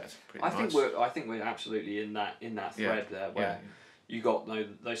part of that. I think we're absolutely in that thread there where you got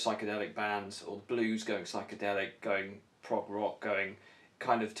those psychedelic bands or blues going psychedelic, going prog rock, going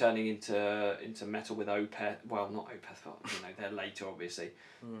kind of turning into metal with Opeth. Well, not Opeth, but, you know, they're later obviously.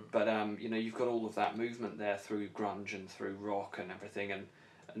 But you know, you've got all of that movement there through grunge and through rock and everything, and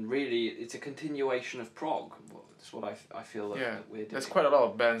really it's a continuation of prog. That's what I feel that we're doing. There's quite a lot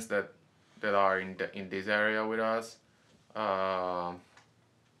of bands that are in this area with us.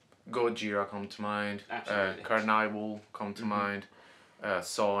 Gojira come to mind. Carnival come to mind.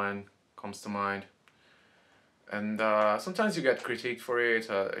 Soen comes to mind. And sometimes you get critiqued for it.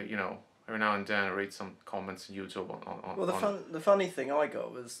 You know, every now and then I read some comments on YouTube on. Well, the funny thing I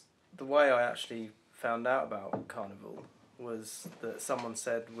got was the way I actually found out about Carnival was that someone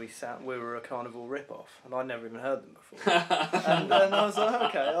said we were a Carnival rip-off, and I'd never even heard them before. and I was like,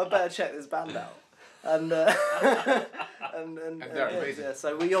 okay, I better check this band out. And and they're amazing. Yeah,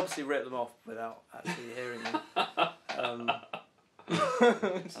 so we obviously ripped them off without actually hearing them.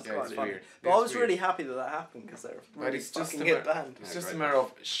 Which is quite funny. Weird. But I was really happy that happened because they're a really fucking good band. It's just a matter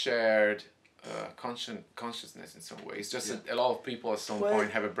of shared consciousness in some way. It's just a lot of people at some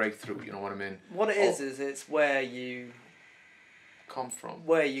point have a breakthrough. You know what I mean? What it is it's where you come from.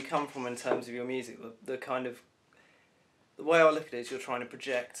 Where you come from in terms of your music. The kind of the way I look at it is you're trying to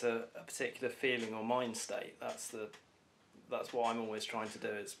project a particular feeling or mind state. That's what I'm always trying to do,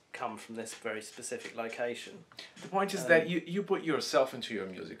 is come from this very specific location. The point is that you put yourself into your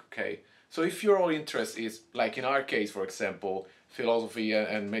music, okay? So if your whole interest is, like in our case, for example, philosophy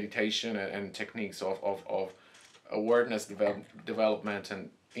and meditation and techniques of awareness development and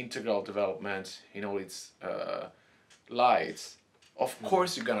integral development, you know, its lights, of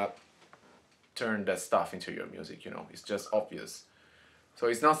course you're gonna turn that stuff into your music, you know, it's just obvious. So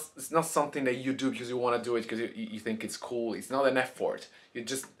it's not something that you do because you want to do it because you think it's cool. It's not an effort. You're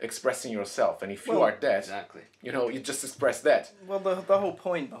just expressing yourself. And if you are that, you know, you just express that. Well, the whole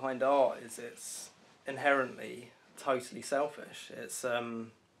point behind art is it's inherently totally selfish. It's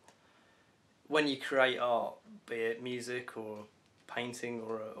when you create art, be it music or painting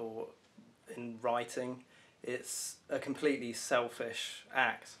or in writing, it's a completely selfish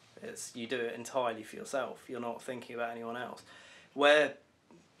act. You do it entirely for yourself. You're not thinking about anyone else. Where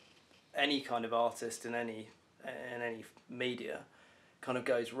any kind of artist in any media kind of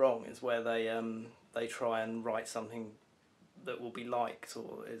goes wrong is where they try and write something that will be liked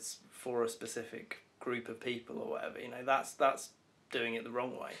or is for a specific group of people or whatever. You know, that's doing it the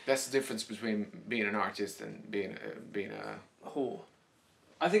wrong way. That's the difference between being an artist and being a whore.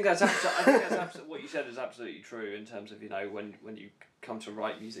 I think that's what you said is absolutely true in terms of, you know, when you come to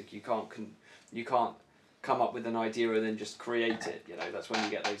write music, you can't come up with an idea and then just create it. You know, that's when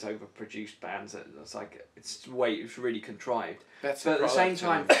you get those overproduced bands. That's like it's really contrived. But at the same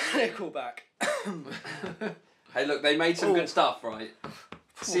time, call back. Hey, look, they made some good stuff, right?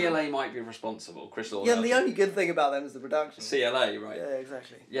 CLA might be responsible. Crystal. Yeah, and the only good thing about them is the production. CLA, right? Yeah,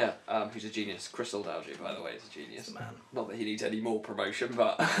 exactly. Yeah, who's a genius. Crystal Dalgy, by the way, is a genius. He's a man. Not that he needs any more promotion,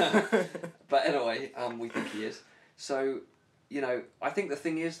 but but anyway, we think he is. So, you know, I think the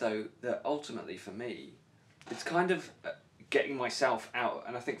thing is though that ultimately for me, it's kind of getting myself out,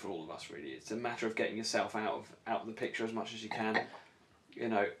 and I think for all of us really, it's a matter of getting yourself out of the picture as much as you can. You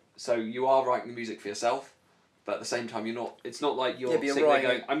know, so you are writing the music for yourself. But at the same time, you're not. It's not like you're sitting there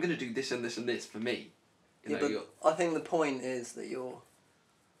going, "I'm going to do this and this and this for me." You know, but I think the point is that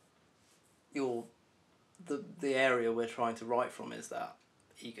the area we're trying to write from is that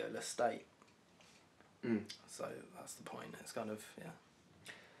egoless state. Mm. So that's the point. It's kind of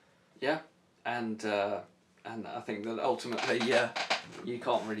Yeah, and I think that ultimately, you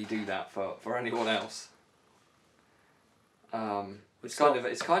can't really do that for anyone else. It's kind of a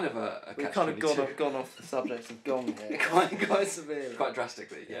we've kind of gone off the subject of Gong here. quite severely. Quite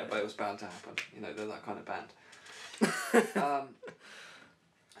drastically, yeah, but it was bound to happen. You know, they're that kind of band.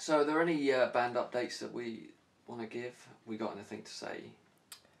 So are there any band updates that we want to give? We got anything to say?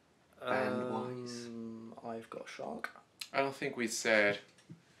 Band-wise? I've got Shark. I don't think we said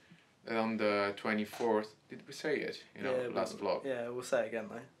that on the 24th. Did we say it? Last vlog. Yeah, we'll say it again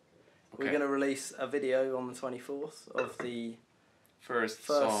though. Okay. We're going to release a video on the 24th of the first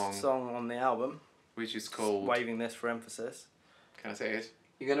song on the album, which is called Waving This for Emphasis. Can I say it?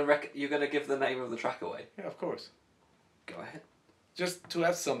 You're gonna give the name of the track away? Yeah, of course. Go ahead. Just to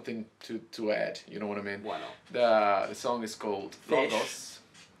have something to add, you know what I mean? Why not? The song is called Fish. Logos.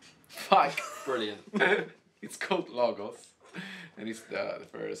 Fuck. Brilliant. It's called Logos, and it's the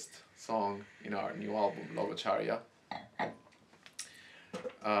first song in our new album, Logocharya.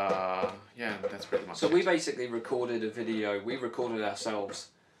 Yeah, that's pretty much So it. we basically recorded a video. We recorded ourselves.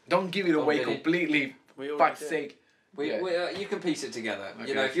 Don't give it away video. completely. Fuck's sake. You can piece it together. Okay.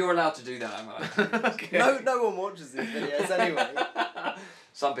 You know, if you're allowed to do that, I'm allowed to. Okay. No one watches these videos anyway.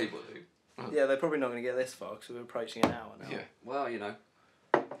 Some people do. Yeah, they're probably not going to get this far because we're approaching an hour now. Yeah. Well, you know.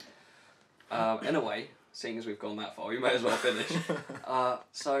 Anyway, seeing as we've gone that far, we may as well finish.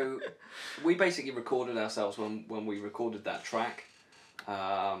 So we basically recorded ourselves when we recorded that track.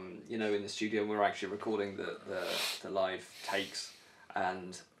 You know, in the studio, we're actually recording the live takes,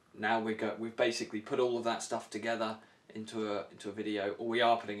 and now we've basically put all of that stuff together into a video, or we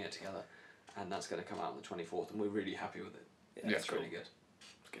are putting it together, and that's going to come out on the 24th, and we're really happy with it. Yeah, it's really good.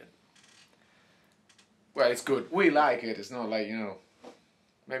 It's good. Well, it's good. We like it. It's not like,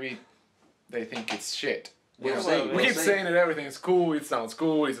 maybe they think it's shit. We'll You see. know, We'll we keep see. saying that everything's cool, it sounds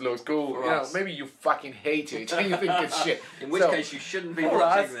cool, it looks cool. For You know, us. maybe you fucking hate it and you think it's shit. In which case, you shouldn't be for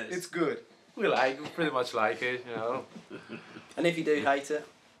watching us, this. it's good. We pretty much like it, you know. And if you do hate it,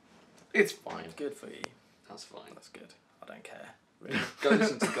 It's fine. it's good for you. That's fine. That's good. I don't care. Go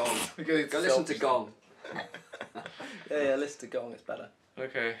listen to Gong. Go listen to Gong. Yeah, listen to Gong. It's better.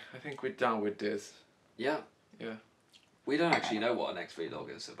 Okay, I think we're done with this. Yeah. Yeah. We don't actually know what our next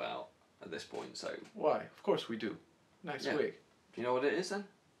vlog is about at this point, so Why? Of course we do. Next Yeah. week. do you know what it is then?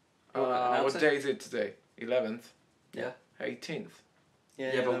 You wanna announce What it? day is it today? 11th? Yeah. 18th?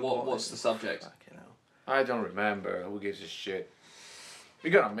 Yeah, but no, what's the subject? Fucking hell. I don't remember. Who gives a shit?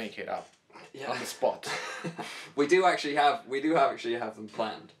 We're gonna make it up on the spot. we do actually have them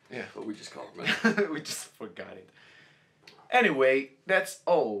planned. Yeah. But we just can't remember. We just forgot it. Anyway, that's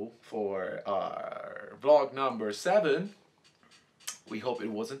all for our vlog number 7. We hope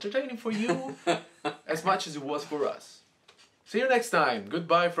it was entertaining for you as much as it was for us. See you next time.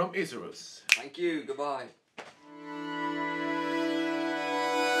 Goodbye from Isurus. Thank you. Goodbye.